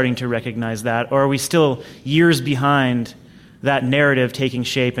starting to recognize that, or are we still years behind that narrative taking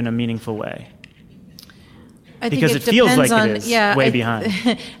shape in a meaningful way? I think because it feels like on, it is way behind.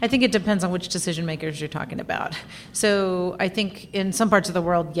 I think it depends on which decision makers you're talking about. So I think in some parts of the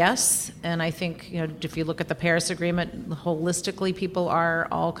world, yes, and I think if you look at the Paris Agreement, holistically, people are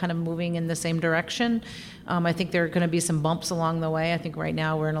all kind of moving in the same direction. I think there are going to be some bumps along the way. I think right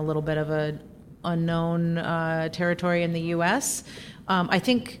now we're in a little bit of a unknown territory in the U.S. I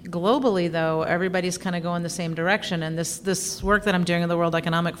think globally, though, everybody's kind of going the same direction. And this work that I'm doing in the World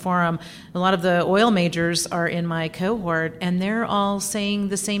Economic Forum, a lot of the oil majors are in my cohort, and they're all saying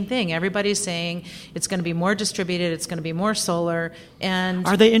the same thing. Everybody's saying it's going to be more distributed, it's going to be more solar. And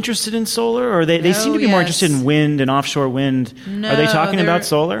are they interested in solar, or they seem to be more interested in wind and offshore wind? No, are they talking about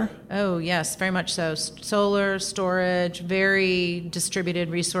solar? Oh, yes, very much so. Solar, storage, very distributed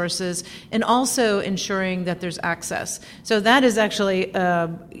resources, and also ensuring that there's access. So that is actually,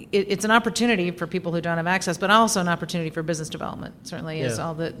 it's an opportunity for people who don't have access, but also an opportunity for business development, certainly, is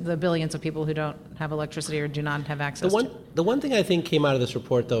all the billions of people who don't have electricity or do not have access to. The one thing I think came out of this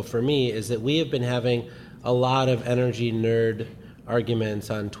report, though, for me, is that we have been having a lot of energy nerd arguments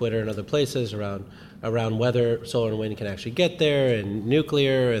on Twitter and other places around whether solar and wind can actually get there, and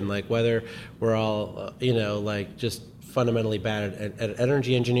nuclear, and like whether we're all just fundamentally bad at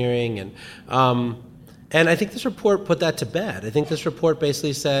energy engineering, and I think this report put that to bed. I think this report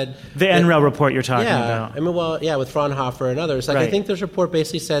basically said the NREL report you're talking about. With Fraunhofer and others. Right. I think this report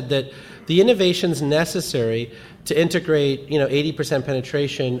basically said that the innovations necessary to integrate 80%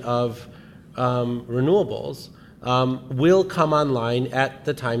 penetration of renewables will come online at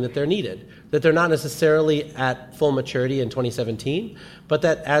the time that they're needed. That they're not necessarily at full maturity in 2017, but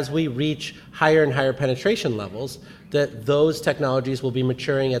that as we reach higher and higher penetration levels, that those technologies will be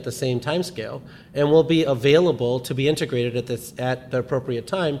maturing at the same time scale and will be available to be integrated at the appropriate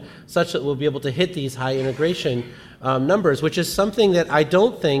time, such that we'll be able to hit these high integration numbers, which is something that I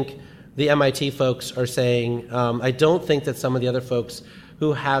don't think the MIT folks are saying. I don't think that some of the other folks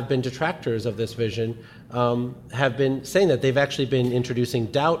who have been detractors of this vision have been saying that. They've actually been introducing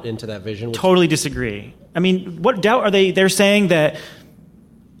doubt into that vision. Totally disagree. I mean, what doubt are they? They're saying that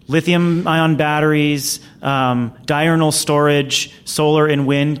lithium-ion batteries, diurnal storage, solar and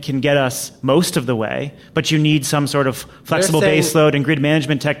wind can get us most of the way, but you need some sort of flexible baseload and grid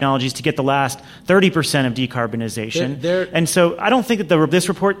management technologies to get the last 30% of decarbonization. And so I don't think that this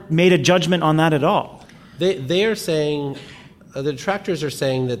report made a judgment on that at all. They are saying, the detractors are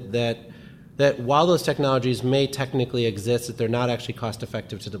saying that while those technologies may technically exist, that they're not actually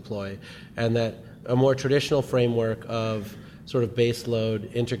cost-effective to deploy, and that a more traditional framework of sort of base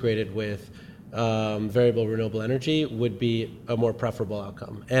load integrated with variable renewable energy would be a more preferable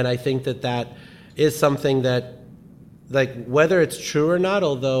outcome. And I think that is something that, like, whether it's true or not,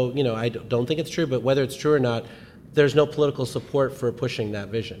 although I don't think it's true, but whether it's true or not, there's no political support for pushing that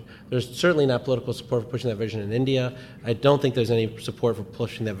vision. There's certainly not political support for pushing that vision in India. I don't think there's any support for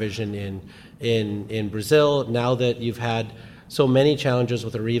pushing that vision in Brazil. Now that you've had so many challenges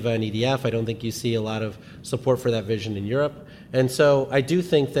with Areva and EDF, I don't think you see a lot of support for that vision in Europe. And so I do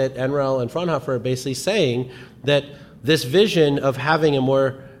think that NREL and Fraunhofer are basically saying that this vision of having a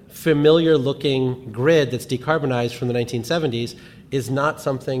more familiar-looking grid that's decarbonized from the 1970s is not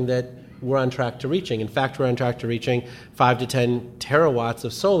something that we're on track to reaching. In fact, we're on track to reaching 5 to 10 terawatts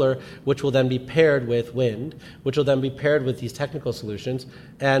of solar, which will then be paired with wind, which will then be paired with these technical solutions,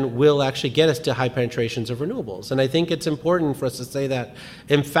 and will actually get us to high penetrations of renewables. And I think it's important for us to say that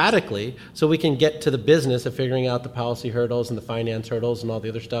emphatically so we can get to the business of figuring out the policy hurdles and the finance hurdles and all the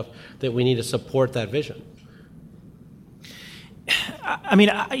other stuff that we need to support that vision. I mean,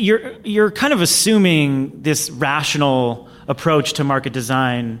 you're kind of assuming this rational approach to market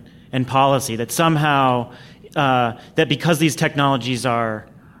design and policy, that somehow that because these technologies are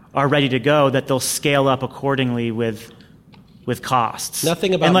ready to go, that they'll scale up accordingly with costs.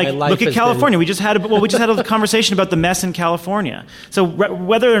 Nothing about my life. Look at California. We just had a conversation about the mess in California. So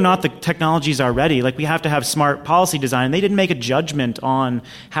whether or not the technologies are ready, like, we have to have smart policy design. They didn't make a judgment on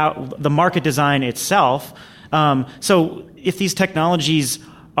how the market design itself. So if these technologies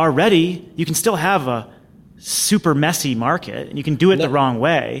are ready, you can still have a super messy market, and you can do it the wrong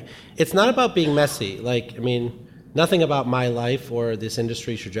way. It's not about being messy. Nothing about my life or this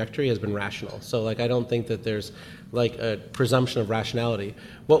industry's trajectory has been rational. So, I don't think that there's a presumption of rationality.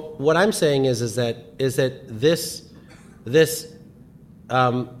 What I'm saying is that this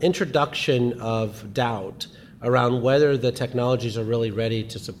introduction of doubt around whether the technologies are really ready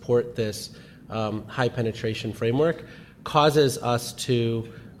to support this high penetration framework causes us to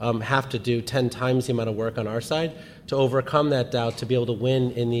have to do 10 times the amount of work on our side to overcome that doubt, to be able to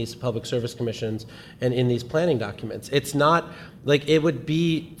win in these public service commissions and in these planning documents. It's not it would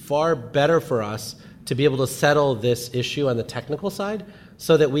be far better for us to be able to settle this issue on the technical side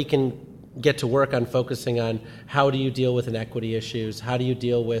so that we can get to work on focusing on how do you deal with inequity issues, how do you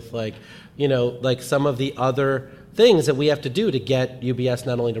deal with like some of the other things that we have to do to get UBS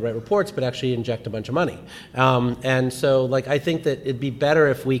not only to write reports but actually inject a bunch of money. And so I think that it'd be better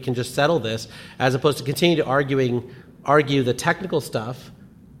if we can just settle this as opposed to continue to argue the technical stuff,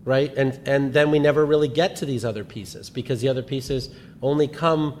 right? And then we never really get to these other pieces because the other pieces only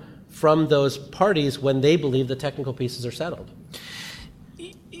come from those parties when they believe the technical pieces are settled.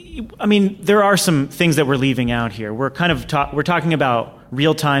 I mean, there are some things that we're leaving out here. We're kind of we're talking about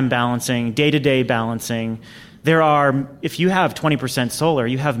real-time balancing, day-to-day balancing. There are, if you have 20% solar,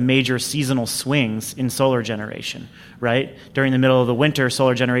 you have major seasonal swings in solar generation, right? During the middle of the winter,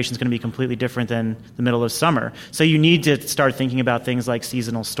 solar generation is going to be completely different than the middle of summer. So you need to start thinking about things like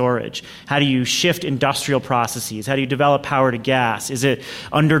seasonal storage. How do you shift industrial processes? How do you develop power to gas? Is it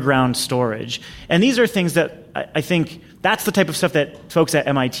underground storage? And these are things that I think that's the type of stuff that folks at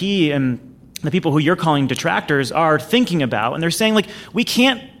MIT and the people who you're calling detractors are thinking about. And they're saying, we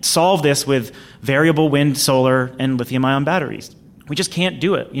can't solve this with variable wind, solar, and lithium-ion batteries. We just can't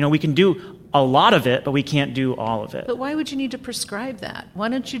do it. We can do a lot of it, but we can't do all of it. But why would you need to prescribe that? Why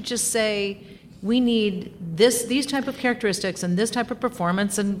don't you just say, we need these type of characteristics and this type of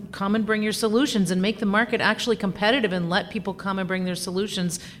performance, and come and bring your solutions and make the market actually competitive and let people come and bring their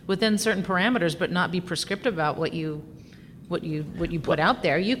solutions within certain parameters, but not be prescriptive about what you put out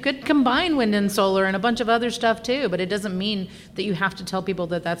there. You could combine wind and solar and a bunch of other stuff too, but it doesn't mean that you have to tell people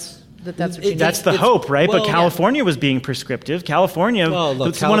that's what you need. That's the hope, right? But California was being prescriptive. California,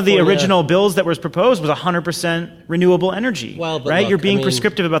 one of the original bills that was proposed was 100% renewable energy, right? You're being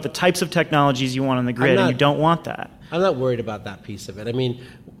prescriptive about the types of technologies you want on the grid, and you don't want that. I'm not worried about that piece of it. I mean,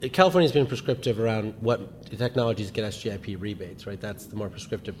 California's been prescriptive around what technologies get SGIP rebates, right? That's the more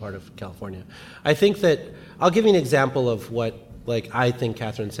prescriptive part of California. I think that I'll give you an example of what I think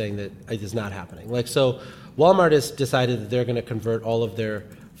Catherine's saying that is not happening. So Walmart has decided that they're going to convert all of their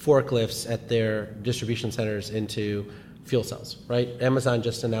forklifts at their distribution centers into fuel cells, right? Amazon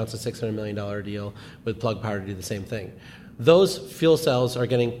just announced a $600 million deal with Plug Power to do the same thing. Those fuel cells are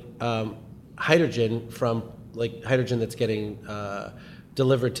getting hydrogen from hydrogen that's getting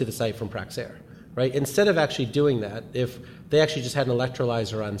delivered to the site from Praxair, right? Instead of actually doing that, if they actually just had an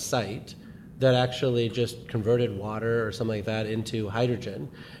electrolyzer on site that actually just converted water or something like that into hydrogen,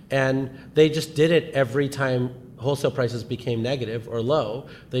 and they just did it every time wholesale prices became negative or low,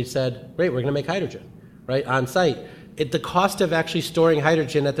 they said, great, we're going to make hydrogen, right, on site. The cost of actually storing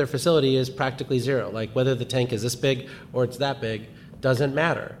hydrogen at their facility is practically zero. Whether the tank is this big or it's that big doesn't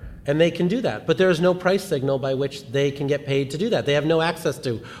matter. And they can do that. But there is no price signal by which they can get paid to do that. They have no access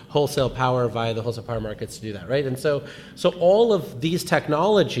to wholesale power via the wholesale power markets to do that, right? And so all of these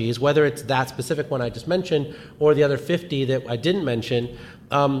technologies, whether it's that specific one I just mentioned or the other 50 that I didn't mention,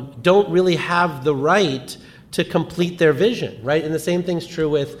 don't really have the right to complete their vision, right? And the same thing's true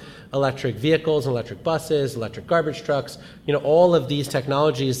with electric vehicles, electric buses, electric garbage trucks, all of these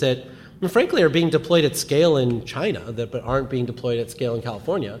technologies that frankly are being deployed at scale in China but aren't being deployed at scale in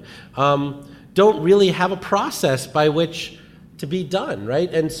California, don't really have a process by which to be done,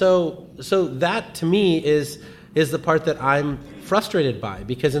 right? And so that to me is the part that I'm frustrated by,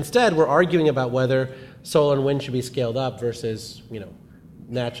 because instead we're arguing about whether solar and wind should be scaled up versus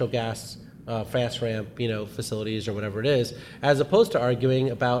natural gas fast ramp, facilities or whatever it is, as opposed to arguing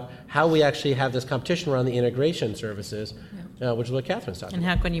about how we actually have this competition around the integration services, which is what Catherine's talking about.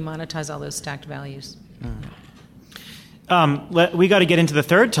 And how can you monetize all those stacked values? We got to get into the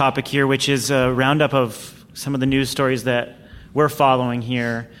third topic here, which is a roundup of some of the news stories that we're following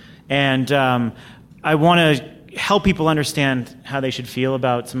here. And I want to help people understand how they should feel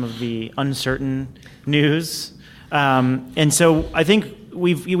about some of the uncertain news. And so I think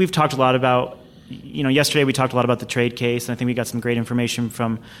we've talked a lot about, yesterday we talked a lot about the trade case, and I think we got some great information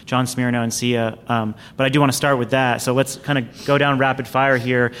from John Smirno and Sia. But I do want to start with that. So let's kind of go down rapid fire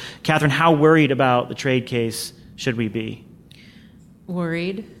here. Catherine, how worried about the trade case should we be?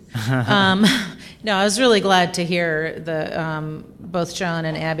 Worried? No, I was really glad to hear both John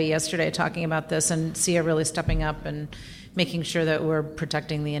and Abby yesterday talking about this, and Sia really stepping up and making sure that we're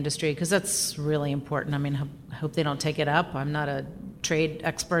protecting the industry, because that's really important. I mean, I hope they don't take it up. I'm not a trade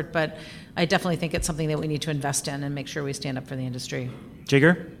expert, but I definitely think it's something that we need to invest in and make sure we stand up for the industry.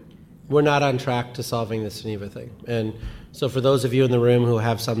 Jigger? We're not on track to solving this Geneva thing. And so for those of you in the room who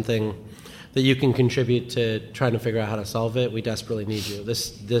have something that you can contribute to trying to figure out how to solve it, we desperately need you.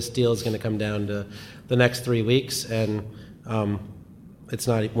 This deal is going to come down to the next 3 weeks, and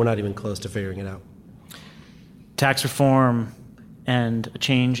we're not even close to figuring it out. Tax reform and a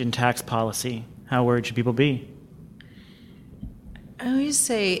change in tax policy. How worried should people be? I always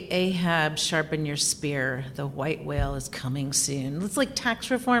say, Ahab, sharpen your spear. The white whale is coming soon. It's like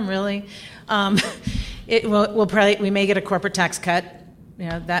tax reform, really. We may get a corporate tax cut.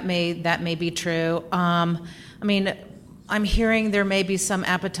 That may be true. I'm hearing there may be some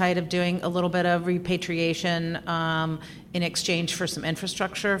appetite of doing a little bit of repatriation in exchange for some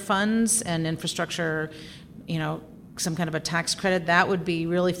infrastructure funds and infrastructure, some kind of a tax credit. That would be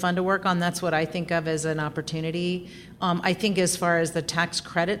really fun to work on. That's what I think of as an opportunity. I think as far as the tax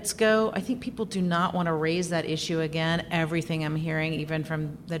credits go, I think people do not want to raise that issue again. Everything I'm hearing, even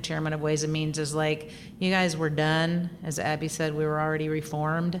from the chairman of Ways and Means, is like, you guys were done. As Abby said, we were already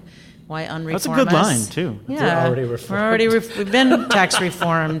reformed. Why unreform us? That's a good line, too. Yeah, we're already we've been tax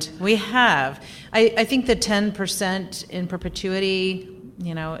reformed. We have. I think the 10% in perpetuity,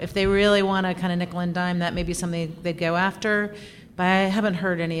 if they really want to kind of nickel and dime, that may be something they'd go after. But I haven't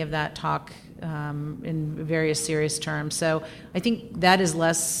heard any of that talk in various serious terms. So I think that is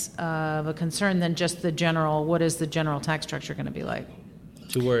less of a concern than just the general, what is the general tax structure going to be like?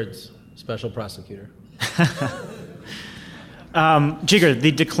 2 words, special prosecutor. Jigger,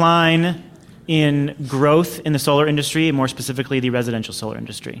 the decline in growth in the solar industry, and more specifically the residential solar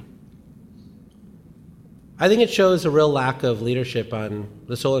industry. I think it shows a real lack of leadership on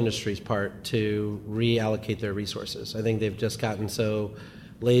the solar industry's part to reallocate their resources. I think they've just gotten so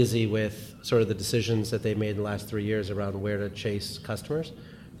lazy with sort of the decisions that they made in the last 3 years around where to chase customers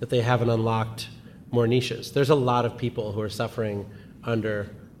that they haven't unlocked more niches. There's a lot of people who are suffering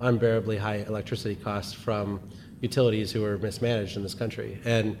under unbearably high electricity costs from utilities who are mismanaged in this country.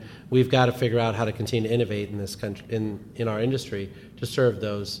 And we've got to figure out how to continue to innovate in this country, in our industry, to serve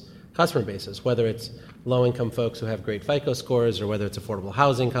those customer bases, whether it's low-income folks who have great FICO scores, or whether it's affordable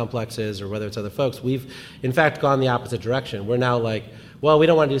housing complexes, or whether it's other folks. We've, in fact, gone the opposite direction. We're now like, well, we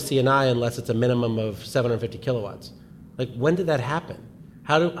don't want to do C&I unless it's a minimum of 750 kilowatts. Like, when did that happen?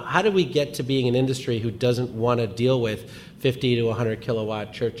 How do we get to being an industry who doesn't want to deal with 50 to 100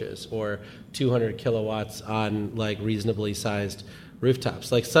 kilowatt churches or 200 kilowatts on like reasonably sized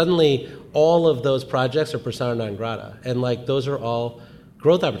rooftops? Like, suddenly all of those projects are persona non grata, and like those are all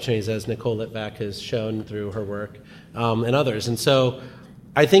growth opportunities, as Nicole Litvak has shown through her work and others. And so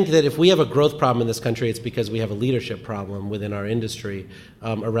I think that if we have a growth problem in this country, it's because we have a leadership problem within our industry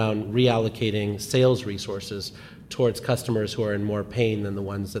around reallocating sales resources towards customers who are in more pain than the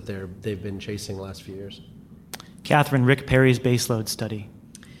ones that they've been chasing the last few years. Catherine, Rick Perry's baseload study.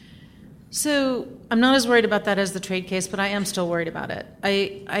 So I'm not as worried about that as the trade case, but I am still worried about it.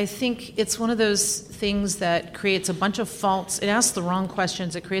 I think it's one of those things that creates a bunch of it asks the wrong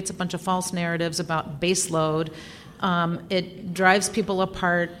questions, it creates a bunch of false narratives about baseload. It drives people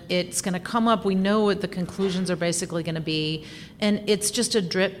apart. It's going to come up. We know what the conclusions are basically going to be. And it's just a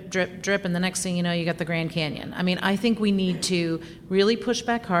drip, drip, drip. And the next thing you know, you got the Grand Canyon. I mean, I think we need to really push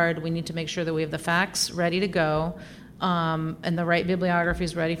back hard. We need to make sure that we have the facts ready to go and the right bibliography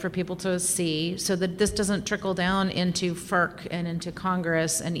is ready for people to see so that this doesn't trickle down into FERC and into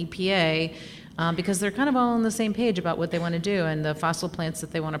Congress and EPA because they're kind of all on the same page about what they want to do and the fossil plants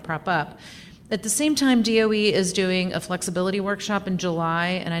that they want to prop up. At the same time, DOE is doing a flexibility workshop in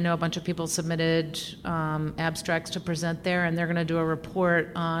July, and I know a bunch of people submitted abstracts to present there, and they're going to do a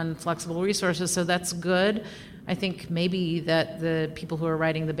report on flexible resources, so that's good. I think maybe that the people who are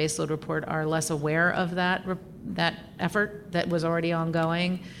writing the baseload report are less aware of that effort that was already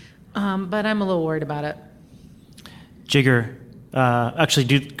ongoing, but I'm a little worried about it. Jigger, actually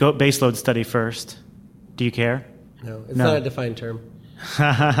do go baseload study first. Do you care? No, it's not a defined term.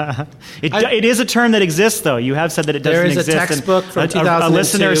 It is a term that exists, though. You have said that it doesn't exist. There is a textbook from 2002. A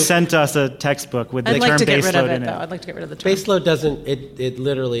listener sent us a textbook with the term baseload in it. I'd like to get rid of it, though. I'd like to get rid of the term. Baseload doesn't, it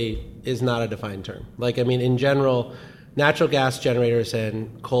literally is not a defined term. Like, I mean, in general, natural gas generators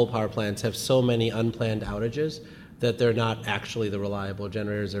and coal power plants have so many unplanned outages that they're not actually the reliable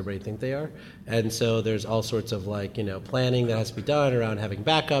generators everybody think they are. And so there's all sorts of planning that has to be done around having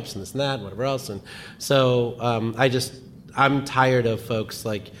backups and this and that and whatever else. And so I'm tired of folks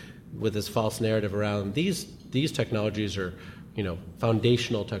with this false narrative around these technologies are,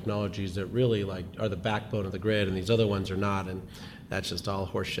 foundational technologies that really are the backbone of the grid, and these other ones are not, and that's just all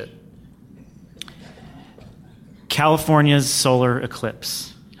horseshit. California's solar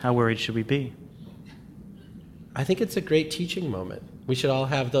eclipse. How worried should we be? I think it's a great teaching moment. We should all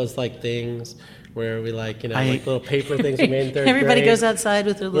have those things where we little paper things we made in third Everybody grade. goes outside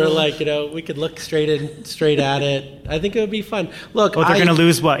with their little... We're we could look straight at it. I think it would be fun. Look, they're going to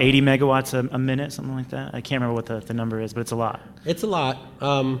lose 80 megawatts a minute, something like that. I can't remember what the number is, but it's a lot. It's a lot.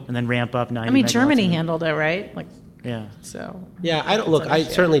 And then ramp up 90. Germany handled it, right? Yeah. So yeah, I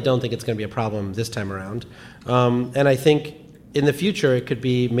certainly don't think it's going to be a problem this time around, and I think in the future it could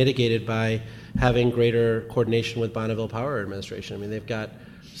be mitigated by having greater coordination with Bonneville Power Administration. I mean, they've got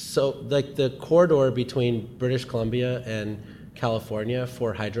the corridor between British Columbia and California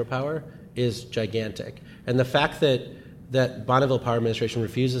for hydropower is gigantic, and the fact that Bonneville Power Administration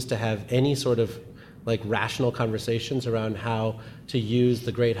refuses to have any sort of rational conversations around how to use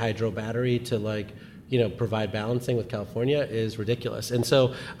the great hydro battery to provide balancing with California is ridiculous. And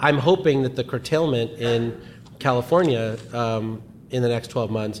so I'm hoping that the curtailment in California in the next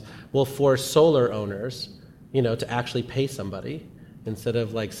 12 months will force solar owners, to actually pay somebody instead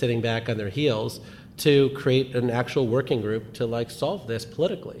of sitting back on their heels to create an actual working group to solve this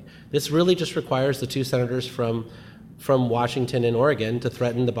politically. This really just requires the two senators from Washington and Oregon to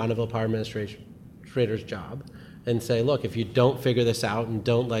threaten the Bonneville Power Administrator's job and say, look, if you don't figure this out and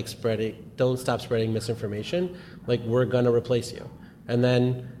don't stop spreading misinformation, we're going to replace you. And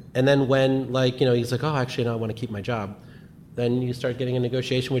then when he's like, oh, actually, no, I want to keep my job. Then you start getting a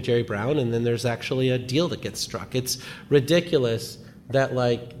negotiation with Jerry Brown, and then there's actually a deal that gets struck. It's ridiculous that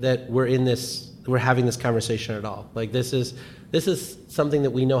that we're having this conversation at all. This is something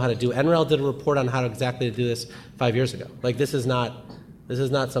that we know how to do. NREL did a report on how exactly to do this 5 years ago. This is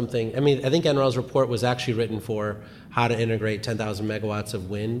not something. I mean, I think NREL's report was actually written for how to integrate 10,000 megawatts of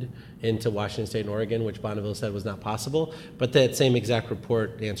wind into Washington State and Oregon, which Bonneville said was not possible. But that same exact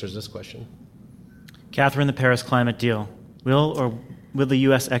report answers this question. Catherine, the Paris climate deal. Will the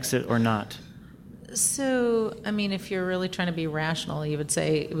U.S. exit or not? So, I mean, if you're really trying to be rational, you would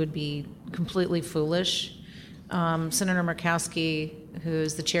say it would be completely foolish. Senator Murkowski,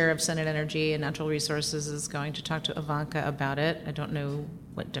 who's the chair of Senate Energy and Natural Resources, is going to talk to Ivanka about it. I don't know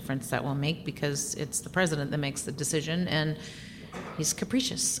what difference that will make because it's the president that makes the decision, and he's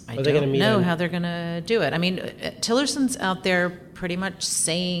capricious. I don't know how they're going to do it. I mean, Tillerson's out there pretty much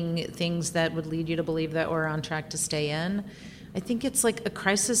saying things that would lead you to believe that we're on track to stay in. I think it's a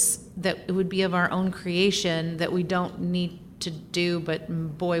crisis that it would be of our own creation that we don't need to do, but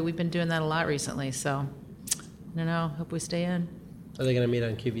boy, we've been doing that a lot recently, so I don't know. Hope we stay in. Are they going to meet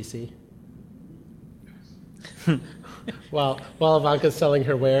on QVC? While Ivanka's selling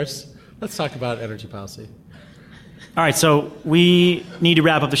her wares, let's talk about energy policy. All right, so we need to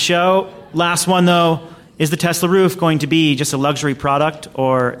wrap up the show. Last one, though. Is the Tesla roof going to be just a luxury product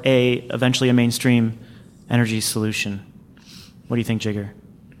or eventually a mainstream energy solution? What do you think, Jigger?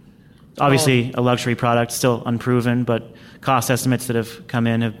 Obviously, a luxury product, still unproven, but cost estimates that have come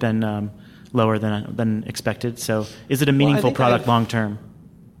in have been lower than expected. So is it a meaningful product long term?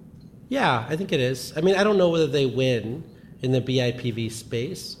 Yeah, I think it is. I mean, I don't know whether they win in the BIPV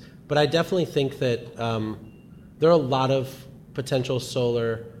space, but I definitely think that there are a lot of potential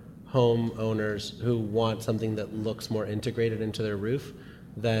solar home owners who want something that looks more integrated into their roof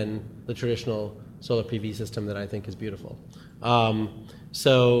than the traditional solar PV system that I think is beautiful.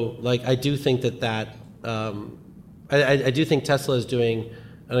 So, I do think I do think Tesla is doing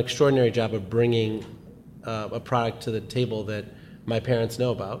an extraordinary job of bringing a product to the table that my parents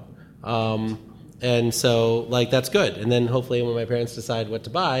know about. And so, that's good. And then hopefully when my parents decide what to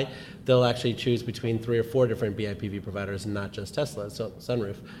buy, they'll actually choose between 3 or 4 different BIPV providers and not just Tesla,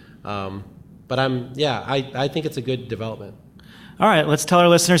 sunroof. But I think it's a good development. All right, let's tell our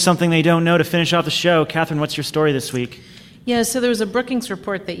listeners something they don't know to finish off the show. Catherine, what's your story this week? Yeah, so there was a Brookings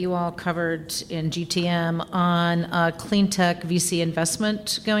report that you all covered in GTM on clean tech VC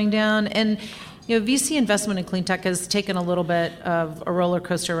investment going down. And, VC investment in clean tech has taken a little bit of a roller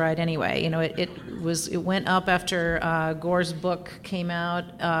coaster ride anyway. It went up after Gore's book came out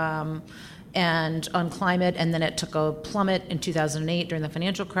and on climate, and then it took a plummet in 2008 during the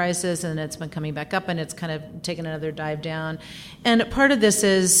financial crisis, and it's been coming back up, and it's kind of taken another dive down. And part of this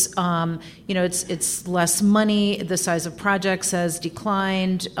is, it's less money, the size of projects has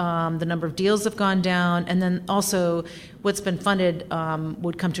declined, the number of deals have gone down, and then also what's been funded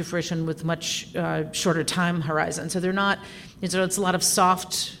would come to fruition with much shorter time horizon. So they're not, it's a lot of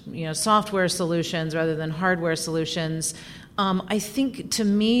software solutions rather than hardware solutions. I think, to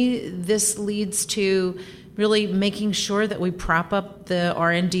me, this leads to really making sure that we prop up the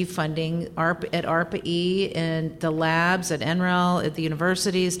R&D funding at ARPA-E and the labs at NREL, at the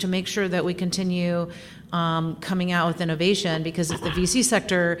universities, to make sure that we continue coming out with innovation, because if the VC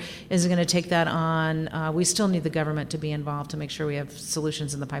sector isn't going to take that on, we still need the government to be involved to make sure we have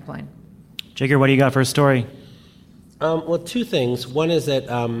solutions in the pipeline. Jigger, what do you got for a story? Well, 2 things. One is that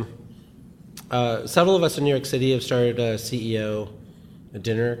several of us in New York City have started a CEO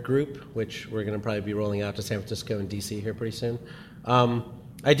dinner group, which we're going to probably be rolling out to San Francisco and DC here pretty soon.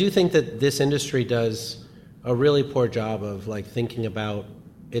 I do think that this industry does a really poor job of like thinking about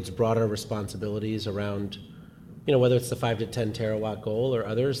its broader responsibilities around, whether it's the 5 to 10 terawatt goal or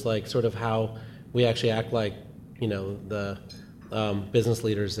others, like sort of how we actually act like, the business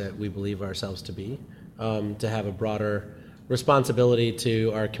leaders that we believe ourselves to be, to have a broader responsibility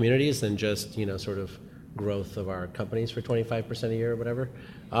to our communities than just, sort of growth of our companies for 25% a year or whatever.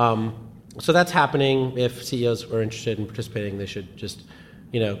 So that's happening. If CEOs are interested in participating, they should just,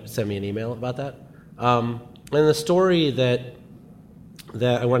 send me an email about that. And the story that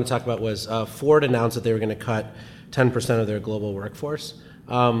I want to talk about was Ford announced that they were going to cut 10% of their global workforce.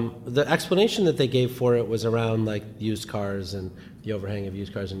 The explanation that they gave for it was around like used cars and the overhang of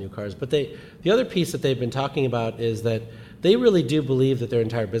used cars and new cars. But the other piece that they've been talking about is that they really do believe that their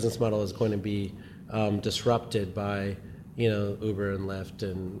entire business model is going to be disrupted by Uber and Lyft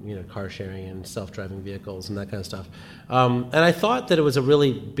and car sharing and self-driving vehicles and that kind of stuff. And I thought that it was a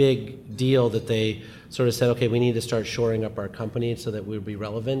really big deal that they sort of said, okay, we need to start shoring up our company so that we'll be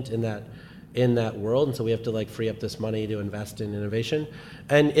relevant in that world, and so we have to like free up this money to invest in innovation.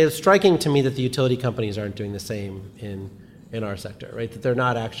 And it's striking to me that the utility companies aren't doing the same in our sector, right? That they're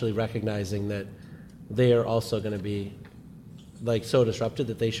not actually recognizing that they are also going to be like so disrupted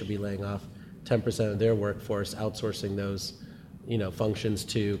that they should be laying off 10% of their workforce, outsourcing those, functions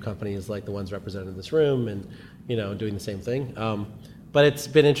to companies like the ones represented in this room, and doing the same thing. But it's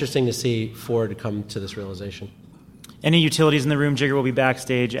been interesting to see Ford come to this realization. Any utilities in the room? Jigger will be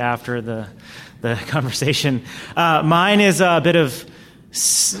backstage after the conversation. Mine is a bit of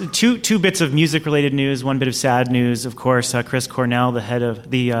two bits of music-related news, one bit of sad news. Of course, Chris Cornell,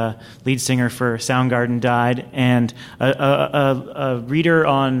 the lead singer for Soundgarden, died, and a reader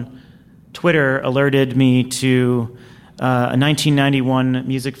on Twitter alerted me to a 1991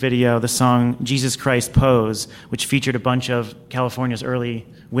 music video, the song Jesus Christ Pose, which featured a bunch of California's early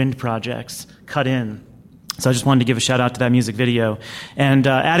wind projects cut in. So I just wanted to give a shout out to that music video. And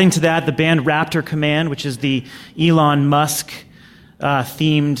adding to that, the band Raptor Command, which is the Elon Musk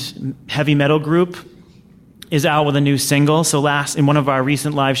themed heavy metal group, is out with a new single. So in one of our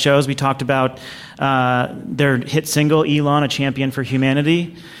recent live shows, we talked about their hit single, Elon, A Champion for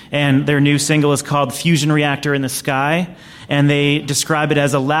Humanity. And their new single is called Fusion Reactor in the Sky. And they describe it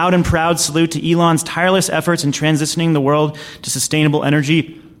as a loud and proud salute to Elon's tireless efforts in transitioning the world to sustainable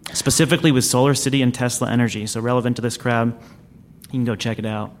energy, specifically with Solar City and Tesla Energy. So relevant to this crowd. You can go check it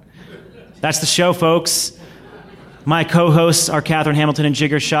out. That's the show, folks. My co-hosts are Catherine Hamilton and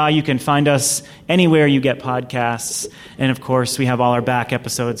Jigger Shah. You can find us anywhere you get podcasts. And, of course, we have all our back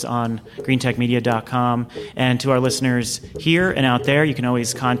episodes on greentechmedia.com. And to our listeners here and out there, you can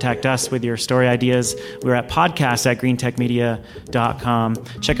always contact us with your story ideas. We're at podcasts@greentechmedia.com.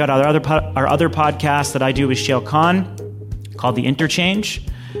 Check out our other podcast that I do with Shail Khan called The Interchange.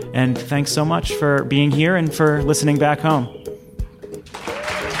 And thanks so much for being here and for listening back home.